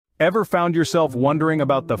Ever found yourself wondering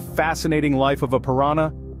about the fascinating life of a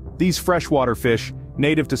piranha? These freshwater fish,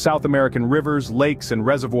 native to South American rivers, lakes, and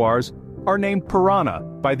reservoirs, are named piranha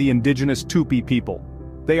by the indigenous Tupi people.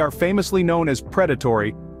 They are famously known as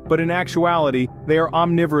predatory, but in actuality, they are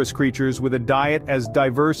omnivorous creatures with a diet as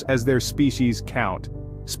diverse as their species count.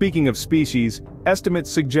 Speaking of species,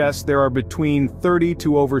 estimates suggest there are between 30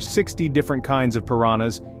 to over 60 different kinds of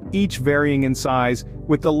piranhas, each varying in size,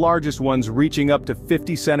 with the largest ones reaching up to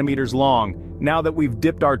 50 centimeters long. Now that we've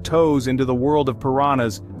dipped our toes into the world of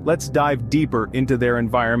piranhas, let's dive deeper into their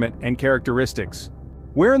environment and characteristics.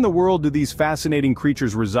 Where in the world do these fascinating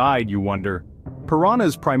creatures reside, you wonder?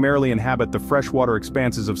 Piranhas primarily inhabit the freshwater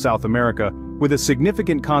expanses of South America, with a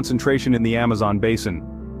significant concentration in the Amazon basin.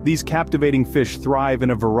 These captivating fish thrive in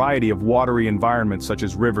a variety of watery environments such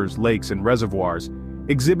as rivers, lakes, and reservoirs,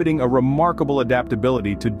 exhibiting a remarkable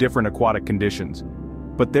adaptability to different aquatic conditions.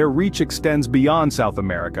 But their reach extends beyond South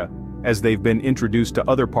America, as they've been introduced to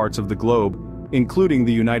other parts of the globe, including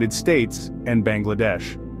the United States and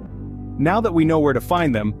Bangladesh. Now that we know where to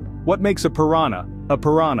find them, what makes a piranha a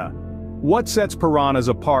piranha? What sets piranhas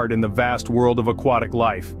apart in the vast world of aquatic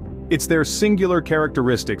life? It's their singular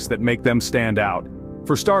characteristics that make them stand out.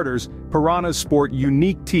 For starters, piranhas sport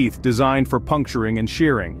unique teeth designed for puncturing and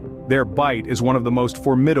shearing. Their bite is one of the most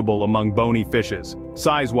formidable among bony fishes.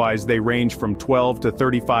 Size-wise, they range from 12 to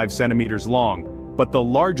 35 centimeters long, but the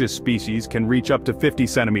largest species can reach up to 50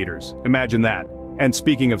 centimeters. Imagine that. And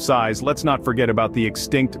speaking of size, let's not forget about the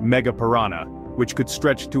extinct mega piranha, which could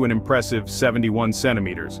stretch to an impressive 71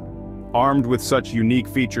 centimeters. Armed with such unique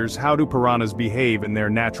features, how do piranhas behave in their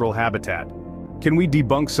natural habitat? Can we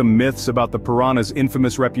debunk some myths about the piranha's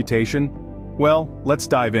infamous reputation? Well, let's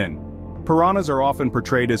dive in. Piranhas are often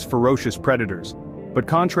portrayed as ferocious predators, but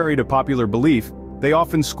contrary to popular belief, they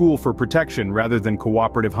often school for protection rather than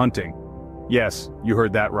cooperative hunting. Yes, you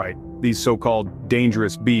heard that right. These so-called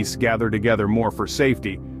dangerous beasts gather together more for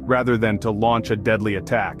safety, rather than to launch a deadly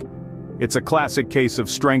attack. It's a classic case of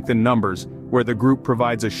strength in numbers, where the group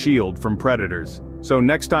provides a shield from predators. So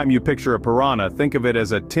next time you picture a piranha, think of it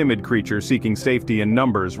as a timid creature seeking safety in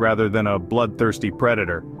numbers rather than a bloodthirsty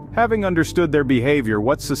predator. Having understood their behavior,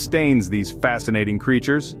 what sustains these fascinating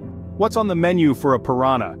creatures? What's on the menu for a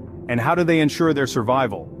piranha, and how do they ensure their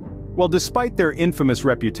survival? Well, despite their infamous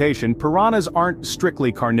reputation, piranhas aren't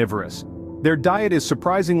strictly carnivorous. Their diet is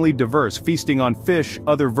surprisingly diverse, feasting on fish,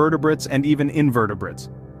 other vertebrates, and even invertebrates.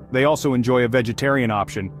 They also enjoy a vegetarian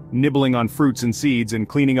option, nibbling on fruits and seeds and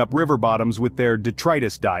cleaning up river bottoms with their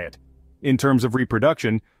detritus diet. In terms of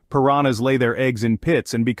reproduction, piranhas lay their eggs in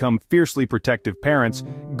pits and become fiercely protective parents,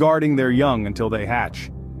 guarding their young until they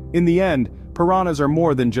hatch. In the end, piranhas are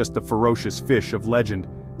more than just the ferocious fish of legend.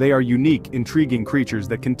 They are unique, intriguing creatures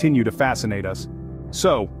that continue to fascinate us.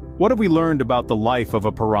 So, what have we learned about the life of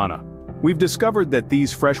a piranha? We've discovered that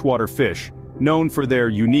these freshwater fish, known for their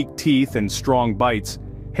unique teeth and strong bites,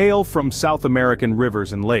 hail from South American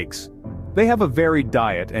rivers and lakes. They have a varied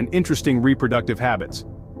diet and interesting reproductive habits.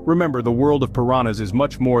 Remember, the world of piranhas is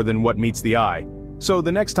much more than what meets the eye. So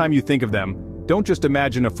the next time you think of them, don't just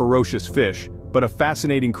imagine a ferocious fish, but a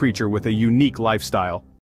fascinating creature with a unique lifestyle.